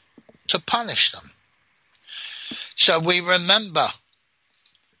will to punish them. So we remember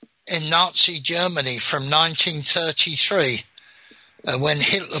in Nazi Germany from 1933, when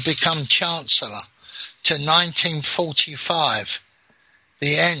Hitler became Chancellor, to 1945,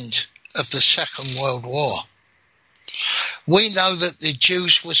 the end of the Second World War. We know that the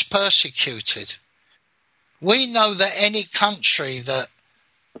Jews was persecuted. We know that any country that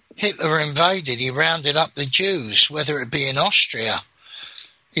Hitler invaded, he rounded up the Jews, whether it be in Austria.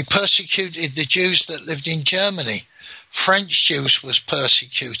 He persecuted the Jews that lived in Germany. French Jews was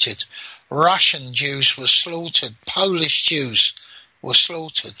persecuted. Russian Jews were slaughtered. Polish Jews were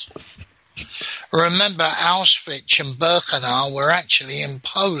slaughtered. Remember, Auschwitz and Birkenau were actually in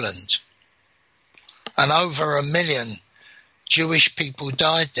Poland. And over 1 million Jewish people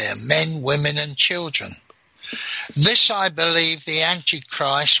died there, men, women and children. This, I believe, the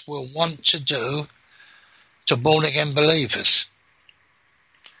Antichrist will want to do to born-again believers.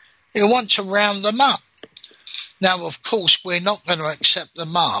 He'll want to round them up. Now, of course, we're not going to accept the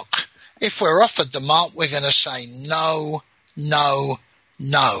mark. If we're offered the mark, we're going to say no, no,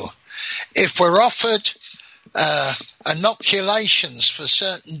 no. If we're offered inoculations for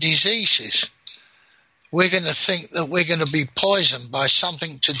certain diseases, we're going to think that we're going to be poisoned by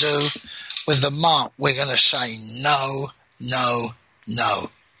something to do with the mark. We're going to say no, no,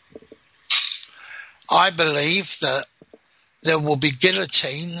 no. I believe that there will be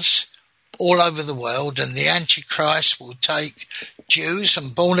guillotines all over the world, and the Antichrist will take Jews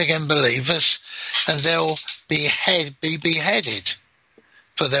and born-again believers, and they'll be beheaded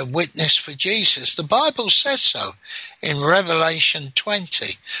for their witness for Jesus. The Bible says so in Revelation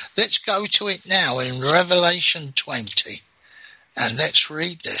 20. Let's go to it now in Revelation 20, and let's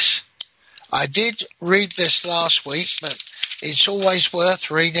read this. I did read this last week, but it's always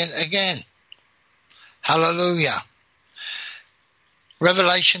worth reading again. Hallelujah.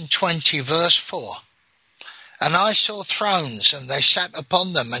 Revelation 20, verse 4. And I saw thrones, and they sat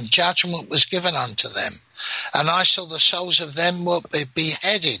upon them, and judgment was given unto them. And I saw the souls of them were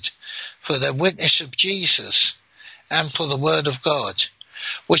beheaded for their witness of Jesus and for the word of God,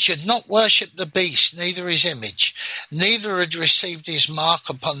 which had not worshipped the beast, neither his image, neither had received his mark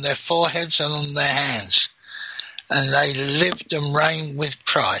upon their foreheads and on their hands. And they lived and reigned with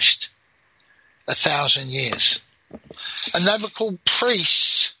Christ 1,000 years. And they were called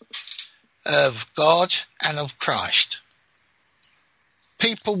priests of God and of Christ.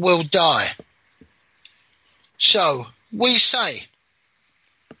 People will die. So we say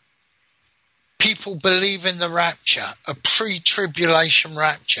people believe in the rapture, a pre-tribulation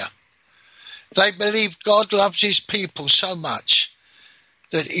rapture. They believe God loves his people so much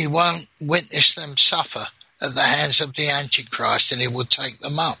that he won't witness them suffer at the hands of the Antichrist, and he will take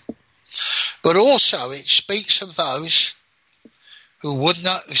them up. But also it speaks of those who would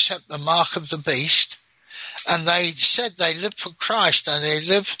not accept the mark of the beast, and they said they lived for Christ and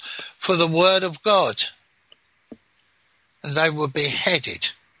they lived for the word of God, and they were beheaded.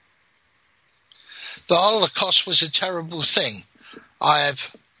 The Holocaust was a terrible thing. I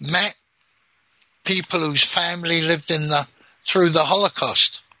have met people whose family lived through the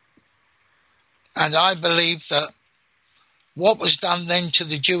Holocaust, and I believe that what was done then to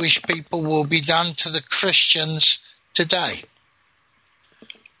the Jewish people will be done to the Christians today.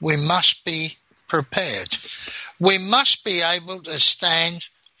 We must be prepared. We must be able to stand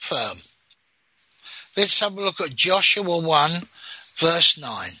firm. Let's have a look at Joshua 1, verse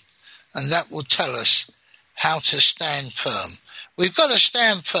 9, and that will tell us how to stand firm. We've got to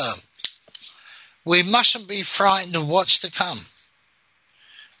stand firm. We mustn't be frightened of what's to come.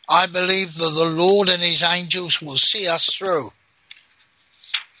 I believe that the Lord and his angels will see us through.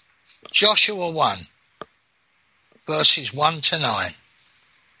 Joshua 1, verses 1 to 9.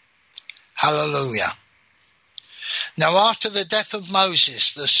 Hallelujah. Now after the death of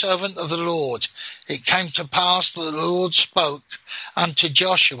Moses, the servant of the Lord, it came to pass that the Lord spoke unto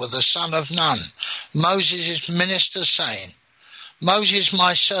Joshua the son of Nun, Moses' minister, saying, Moses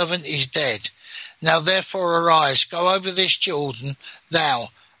my servant is dead. Now therefore arise, go over this Jordan, thou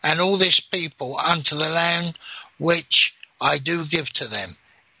and all this people, unto the land which I do give to them,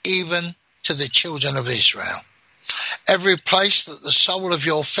 even to the children of Israel. Every place that the sole of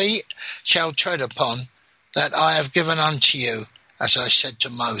your feet shall tread upon, that I have given unto you, as I said to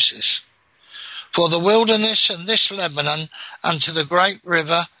Moses. For the wilderness and this Lebanon, unto the great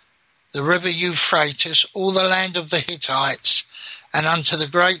river, the river Euphrates, all the land of the Hittites, and unto the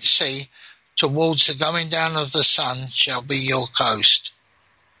great sea, towards the going down of the sun, shall be your coast.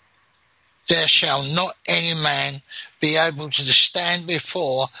 there shall not any man be able to stand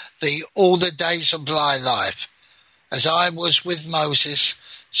before thee all the days of thy life. As I was with Moses,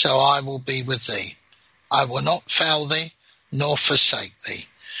 so I will be with thee. I will not fail thee, nor forsake thee.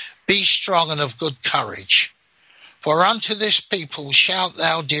 Be strong and of good courage. For unto this people shalt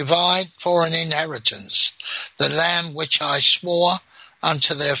thou divide for an inheritance the land which I swore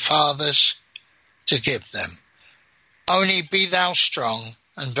unto their fathers to give them. Only be thou strong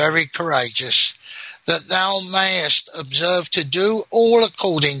and very courageous, that thou mayest observe to do all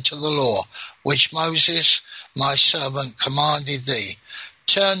according to the law which Moses my servant commanded thee.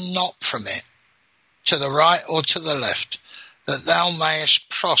 Turn not from it to the right or to the left, that thou mayest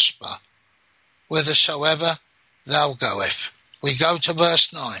prosper whithersoever thou goest. We go to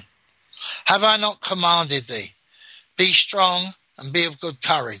verse 9. Have I not commanded thee? Be strong and be of good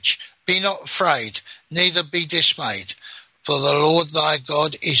courage. Be not afraid, neither be dismayed, for the Lord thy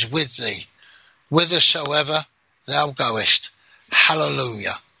God is with thee, whithersoever thou goest.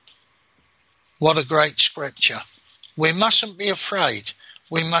 Hallelujah. What a great scripture. We mustn't be afraid.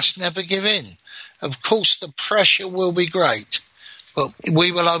 We must never give in. Of course, the pressure will be great, but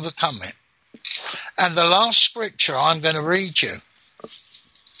we will overcome it. And the last scripture I'm going to read you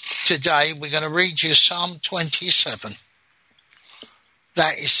today, we're going to read you Psalm 27.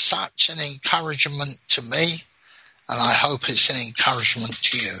 That is such an encouragement to me, and I hope it's an encouragement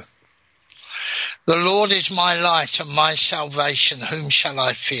to you. The Lord is my light and my salvation, whom shall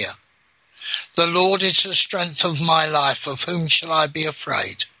I fear? The Lord is the strength of my life, of whom shall I be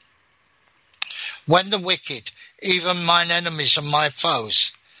afraid? When the wicked, even mine enemies and my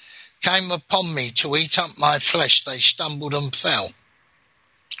foes, came upon me to eat up my flesh, they stumbled and fell.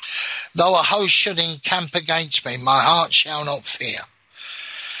 Though a host should encamp against me, my heart shall not fear.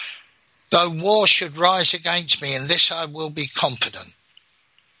 Though war should rise against me, in this I will be confident.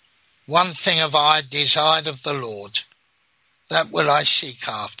 One thing have I desired of the Lord, that will I seek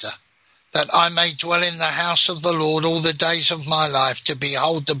after, that I may dwell in the house of the Lord all the days of my life, to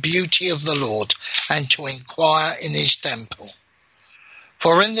behold the beauty of the Lord, and to inquire in his temple.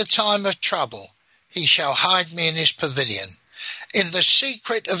 For in the time of trouble he shall hide me in his pavilion. In the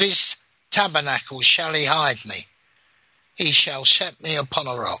secret of his tabernacle shall he hide me. He shall set me upon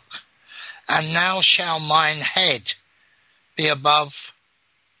a rock. And now shall mine head be above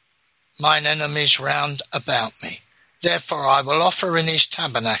mine enemies round about me. Therefore I will offer in his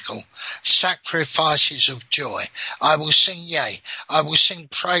tabernacle sacrifices of joy. I will sing, yea, I will sing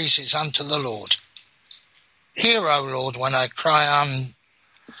praises unto the Lord. Hear, O Lord, when I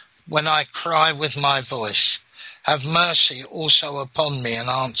cry with my voice. Have mercy also upon me and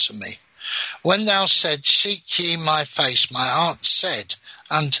answer me. When thou said, seek ye my face, my heart said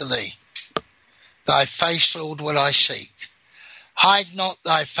unto thee, thy face, Lord, will I seek. Hide not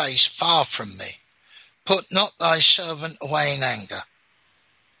thy face far from me. Put not thy servant away in anger.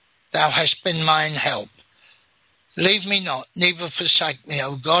 Thou hast been mine help. Leave me not, neither forsake me,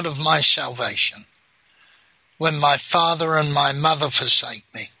 O God of my salvation. When my father and my mother forsake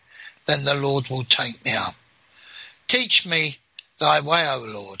me, then the Lord will take me up. Teach me thy way, O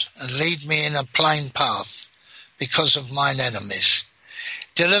Lord, and lead me in a plain path because of mine enemies.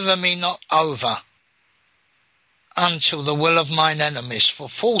 Deliver me not over unto the will of mine enemies, for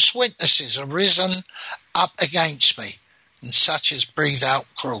false witnesses are risen up against me, and such as breathe out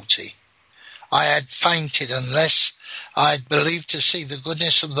cruelty. I had fainted unless I had believed to see the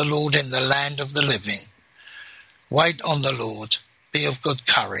goodness of the Lord in the land of the living. Wait on the Lord, be of good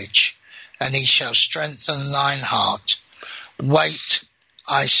courage, and he shall strengthen thine heart. Wait,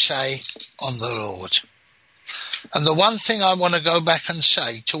 I say, on the Lord. And the one thing I want to go back and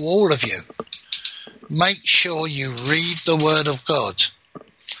say to all of you, make sure you read the Word of God.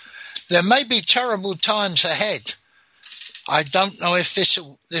 There may be terrible times ahead. I don't know if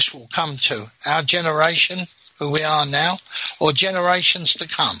this will come to our generation, who we are now, or generations to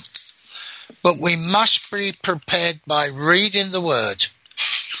come. But we must be prepared by reading the Word,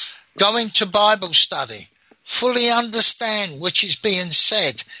 going to Bible study, fully understand which is being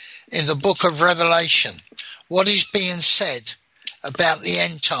said in the book of Revelation, what is being said about the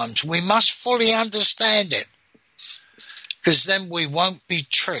end times. We must fully understand it, because then we won't be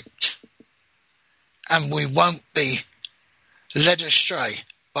tricked and we won't be led astray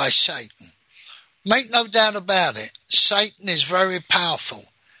by Satan. Make no doubt about it, Satan is very powerful.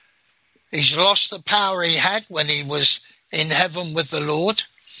 He's lost the power he had when he was in heaven with the Lord,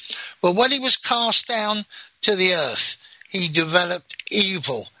 but when he was cast down to the earth, he developed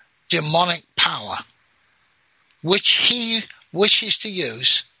evil, demonic power, which he wishes to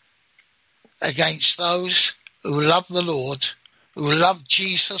use against those who love the Lord, who love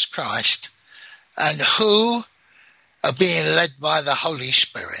Jesus Christ and who are being led by the Holy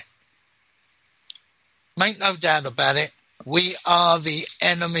Spirit. Make no doubt about it, we are the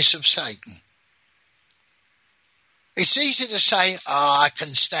enemies of Satan. It's easy to say, I can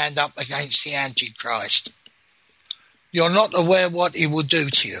stand up against the Antichrist. You're not aware what he will do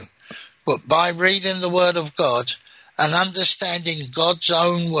to you, but by reading the Word of God and understanding God's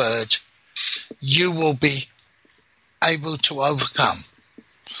own Word, you will be able to overcome.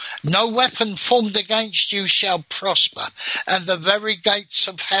 No weapon formed against you shall prosper, and the very gates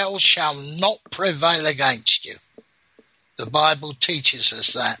of hell shall not prevail against you. The Bible teaches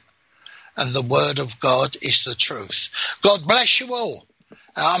us that, and the Word of God is the truth. God bless you all.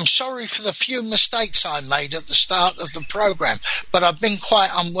 I'm sorry for the few mistakes I made at the start of the program, but I've been quite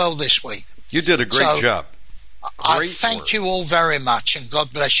unwell this week. You did a great job. I thank you all very much, and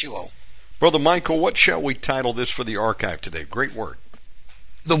God bless you all. Brother Michael, what shall we title this for the archive today? Great word.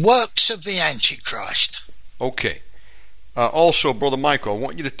 The Works of the Antichrist. Okay. Also, Brother Michael, I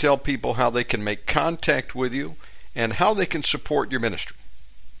want you to tell people how they can make contact with you and how they can support your ministry.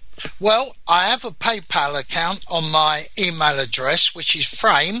 Well, I have a PayPal account on my email address, which is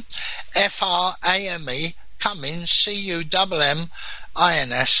frame, F-R-A-M-E, Cummins, C-U-M-M-I-N-S,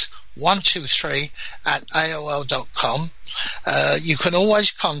 123 at AOL.com. You can always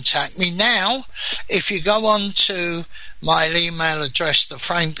contact me. Now, if you go on to my email address, the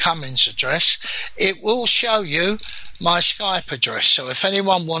Frame Cummins address, it will show you my Skype address. So if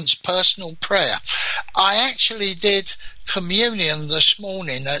anyone wants personal prayer, I actually did communion this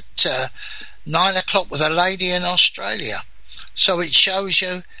morning at 9 o'clock with a lady in Australia. So it shows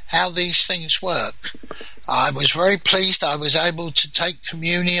you how these things work. I was very pleased I was able to take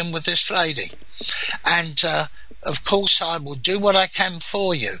communion with this lady. And of course I will do what I can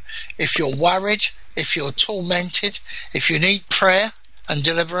for you. If you're worried, if you're tormented, if you need prayer and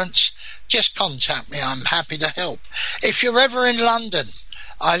deliverance, just contact me. I'm happy to help. If you're ever in London,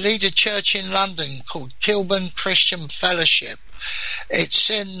 I lead a church in London called Kilburn Christian Fellowship. It's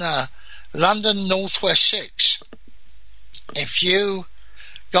in London Northwest 6. If you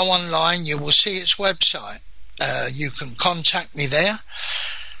go online, you will see its website. You can contact me there.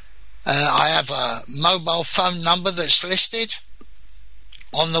 I have a mobile phone number that's listed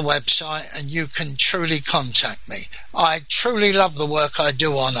on the website, and you can truly contact me. I truly love the work I do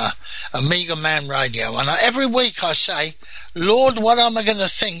on Omegaman Radio, and every week I say, Lord, what am I going to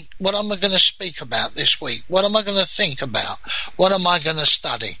think? What am I going to speak about this week? What am I going to think about? What am I going to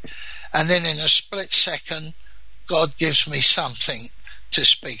study? And then in a split second, God gives me something to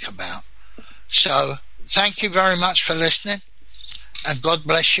speak about. So thank you very much for listening, and God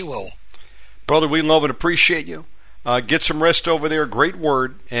bless you all. Brother, we love and appreciate you. Get some rest over there. Great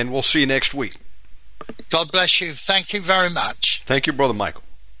word, and we'll see you next week. God bless you. Thank you very much. Thank you, Brother Michael.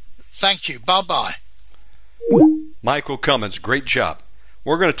 Thank you. Bye-bye. Michael Cummins, great job.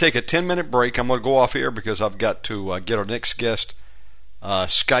 We're going to take a 10-minute break. I'm going to go off here because I've got to get our next guest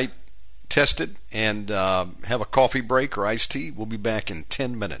Skype tested and have a coffee break or iced tea. We'll be back in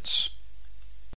 10 minutes.